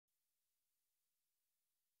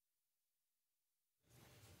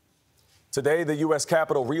Today, the U.S.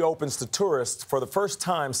 Capitol reopens to tourists for the first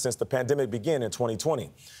time since the pandemic began in 2020.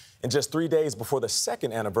 And just 3 days before the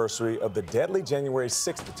second anniversary of the deadly January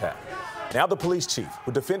 6th attack. Now the police chief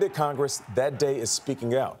who defended Congress that day is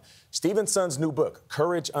speaking out. Stephen Sund's new book,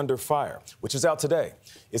 Courage Under Fire, which is out today,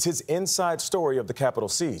 is his inside story of the Capitol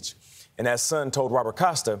siege. And as Sund told Robert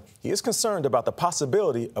Costa, he is concerned about the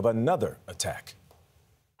possibility of another attack.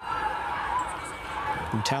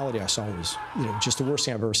 Brutality I saw was, just the worst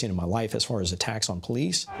thing I've ever seen in my life as far as attacks on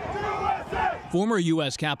police. Former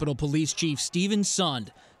U.S. Capitol Police Chief Stephen Sund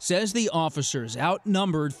says the officers,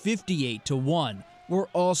 outnumbered 58-1, were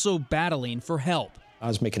also battling for help. I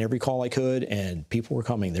was making every call I could, and people were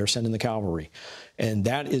coming. They're sending the cavalry. And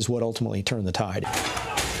that is what ultimately turned the tide.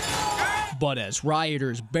 But as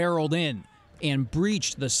rioters barreled in and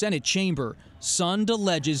breached the Senate chamber, Sund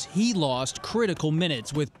alleges he lost critical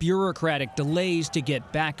minutes with bureaucratic delays to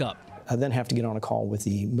get backup. I then have to get on a call with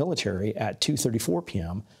the military at 2:34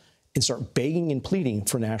 p.m. and start begging and pleading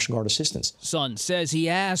for National Guard assistance. Sund says he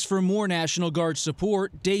asked for more National Guard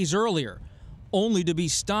support days earlier, only to be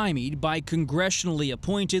stymied by congressionally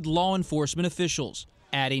appointed law enforcement officials.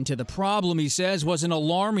 Adding to the problem, he says, was an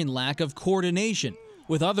alarming lack of coordination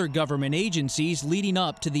with other government agencies leading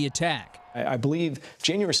up to the attack. I believe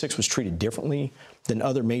January 6th was treated differently than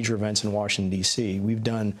other major events in Washington, D.C. We've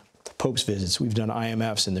done Pope's visits, we've done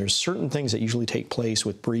IMFs, and there's certain things that usually take place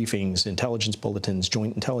with briefings, intelligence bulletins,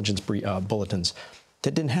 joint intelligence bulletins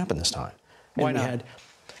that didn't happen this time. Why not?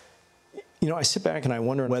 I sit back and I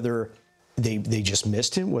wonder whether they just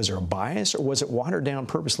missed it. Was there a bias, or was it watered down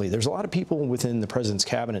purposely? There's a lot of people within the president's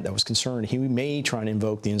cabinet that was concerned he may try and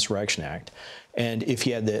invoke the Insurrection Act. And if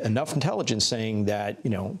he had enough intelligence saying that,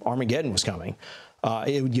 Armageddon was coming,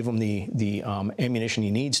 it would give him the ammunition he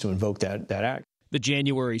needs to invoke that act. The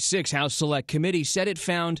January 6 House Select Committee said it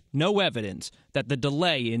found no evidence that the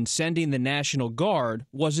delay in sending the National Guard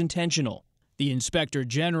was intentional. The Inspector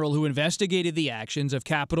General who investigated the actions of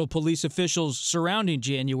Capitol Police officials surrounding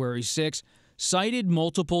January 6 cited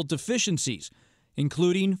multiple deficiencies,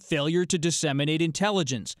 including failure to disseminate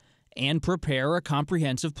intelligence and prepare a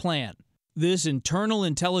comprehensive plan. This internal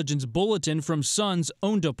intelligence bulletin from Sund's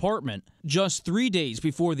own department, just 3 days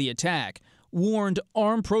before the attack, warned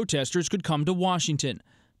armed protesters could come to Washington,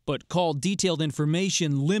 but called detailed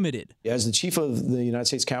information limited. As the chief of the United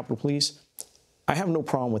States Capitol Police, I have no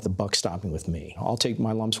problem with the buck stopping with me. I'll take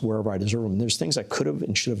my lumps wherever I deserve them. There's things I could have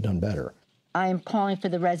and should have done better. I am calling for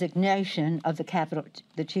the resignation of the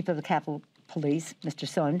chief of the Capitol Police, Mr.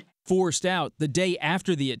 Sund. Forced out the day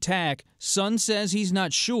after the attack, Sund says he's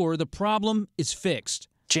not sure the problem is fixed.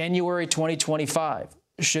 January 2025,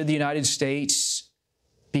 should the United States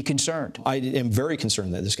be concerned? I am very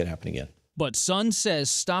concerned that this could happen again. But Sund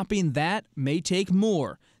says stopping that may take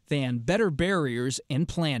more than better barriers and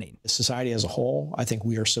planning. Society as a whole, I think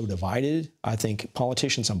we are so divided. I think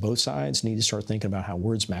politicians on both sides need to start thinking about how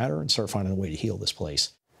words matter and start finding a way to heal this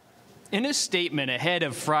place. In a statement ahead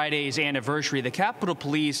of Friday's anniversary, the Capitol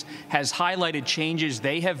Police has highlighted changes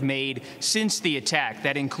they have made since the attack.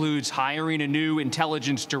 That includes hiring a new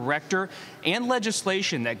intelligence director and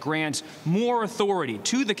legislation that grants more authority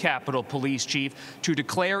to the Capitol Police Chief to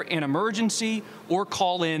declare an emergency or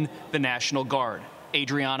call in the National Guard.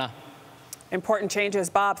 Adriana. Important changes.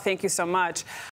 Bob, thank you so much.